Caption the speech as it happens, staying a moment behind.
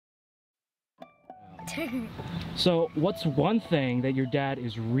So, what's one thing that your dad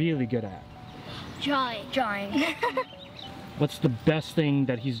is really good at? Drawing. What's the best thing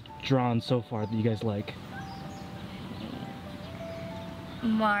that he's drawn so far that you guys like?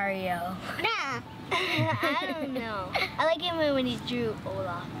 Mario. I don't know. I like him when he drew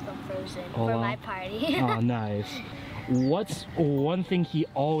Olaf from Frozen for my party. Oh, nice. What's one thing he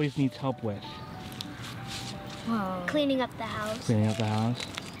always needs help with? Cleaning up the house. Cleaning up the house?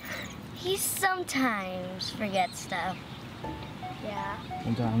 He sometimes forgets stuff. Yeah.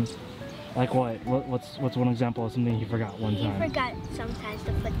 Sometimes. Like what? What's one example of something he forgot one time? He forgot sometimes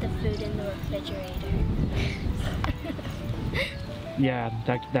to put the food in the refrigerator. Yeah,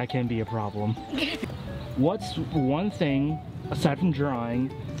 that can be a problem. What's one thing, aside from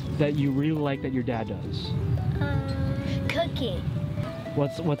drawing, that you really like that your dad does? Cooking.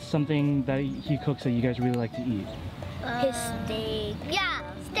 What's something that he cooks that you guys really like to eat? His steak. Yeah,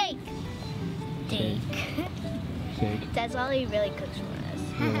 steak. Steak. That's all he really cooks for us.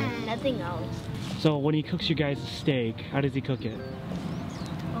 Really? Nothing else. So when he cooks you guys a steak, how does he cook it?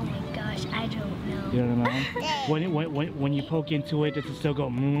 Oh my gosh, I don't know. You don't know? when you poke into it, does it still go?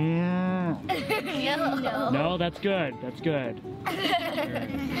 No. No, that's good. That's good.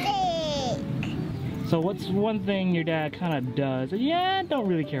 So what's one thing your dad kind of does that don't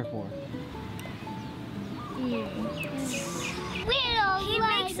really care for? He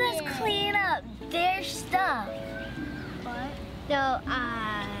makes us clean up their stuff. What? No,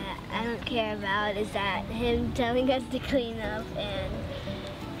 I don't care about is that him telling us to clean up and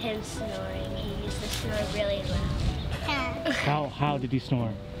him snoring. He used to snore really loud. How did he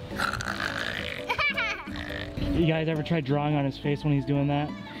snore? You guys ever tried drawing on his face when he's doing that?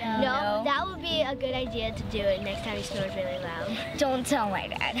 No, that would be a good idea to do it next time he snores really loud. Don't tell my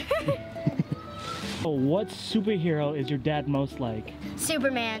dad. So what superhero is your dad most like?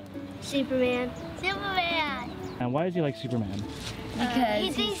 Superman. And why does he like Superman? Because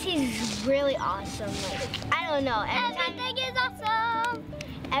he thinks he's really awesome. Like, I don't know. Everything is awesome.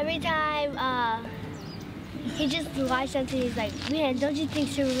 Every time he just watches something, he's like, man, don't you think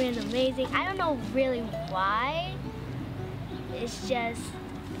Superman's amazing? I don't know really why. It's just,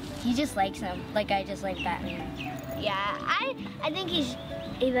 he just likes him. Like I just like Batman. Yeah, I think he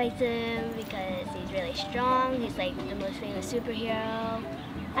likes him because he's really strong. He's like the most famous superhero.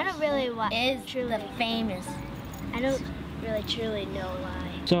 I don't really watch. Is truly famous. I don't really truly know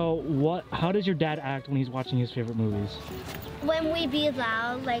why. So how does your dad act when he's watching his favorite movies? When we be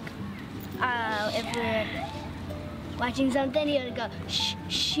loud, like if we're watching something, he'll go, shh,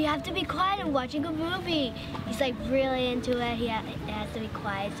 shh, you have to be quiet, I'm watching a movie. He's like really into it, it has to be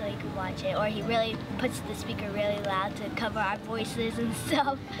quiet so he can watch it. Or he really puts the speaker really loud to cover our voices and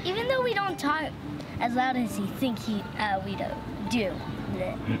stuff. Even though we don't talk as loud as he thinks we do.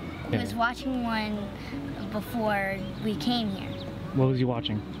 He was watching one before we came here. What was he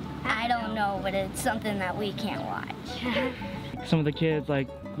watching? I don't know, but it's something that we can't watch. Some of the kids, like,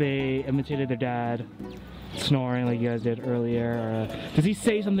 they imitated their dad snoring like you guys did earlier. Does he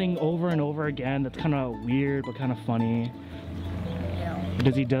say something over and over again that's kind of weird but kind of funny? No.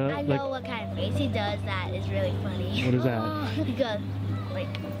 Does he do? I know what kind of face he does that is really funny. What is that? He goes,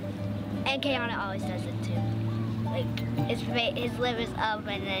 like, and Kayana always does it too. Like, his lip is up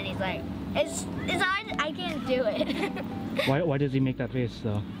and then he's like, it's hard, I can't do it. Why does he make that face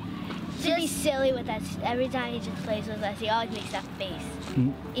though? To be silly with us. Every time he just plays with us, he always makes that face.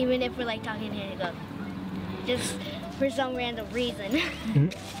 Mm-hmm. Even if we're like talking to him, he goes, just for some random reason.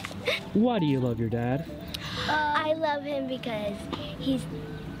 Why do you love your dad? I love him because he's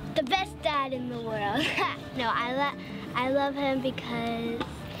the best dad in the world. No, I love him because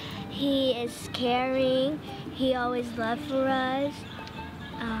he is caring. He always loves for us.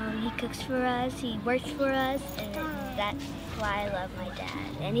 He cooks for us. He works for us, and that's why I love my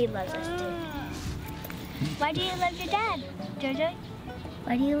dad. And he loves us too. Why do you love your dad, Jojo?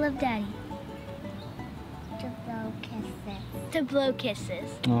 Why do you love Daddy? To blow kisses. To blow kisses.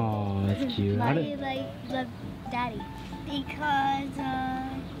 Oh, that's cute. Why do you love Daddy? Because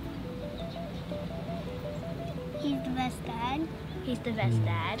he's the best dad. He's the best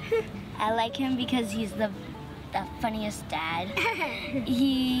dad. I like him because he's the funniest dad.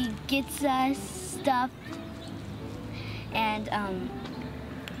 He gets us stuff and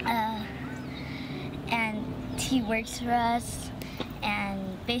he works for us,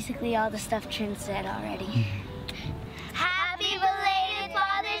 and basically all the stuff Trin said already. Happy belated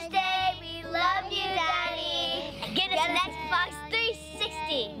Father's Day! We love you, Daddy! Get us an Xbox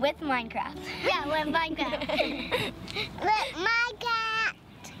 360 with Minecraft. Yeah, with Minecraft. With Minecraft!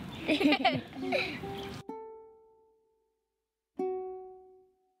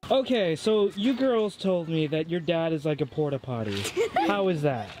 Okay, so you girls told me that your dad is like a porta potty. How is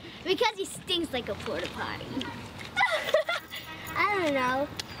that? Because he stinks like a porta potty. I don't know.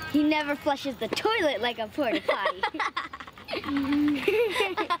 He never flushes the toilet like a porta potty.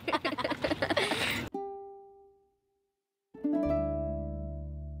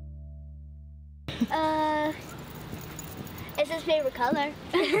 It's his favorite color.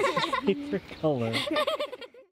 Favorite color.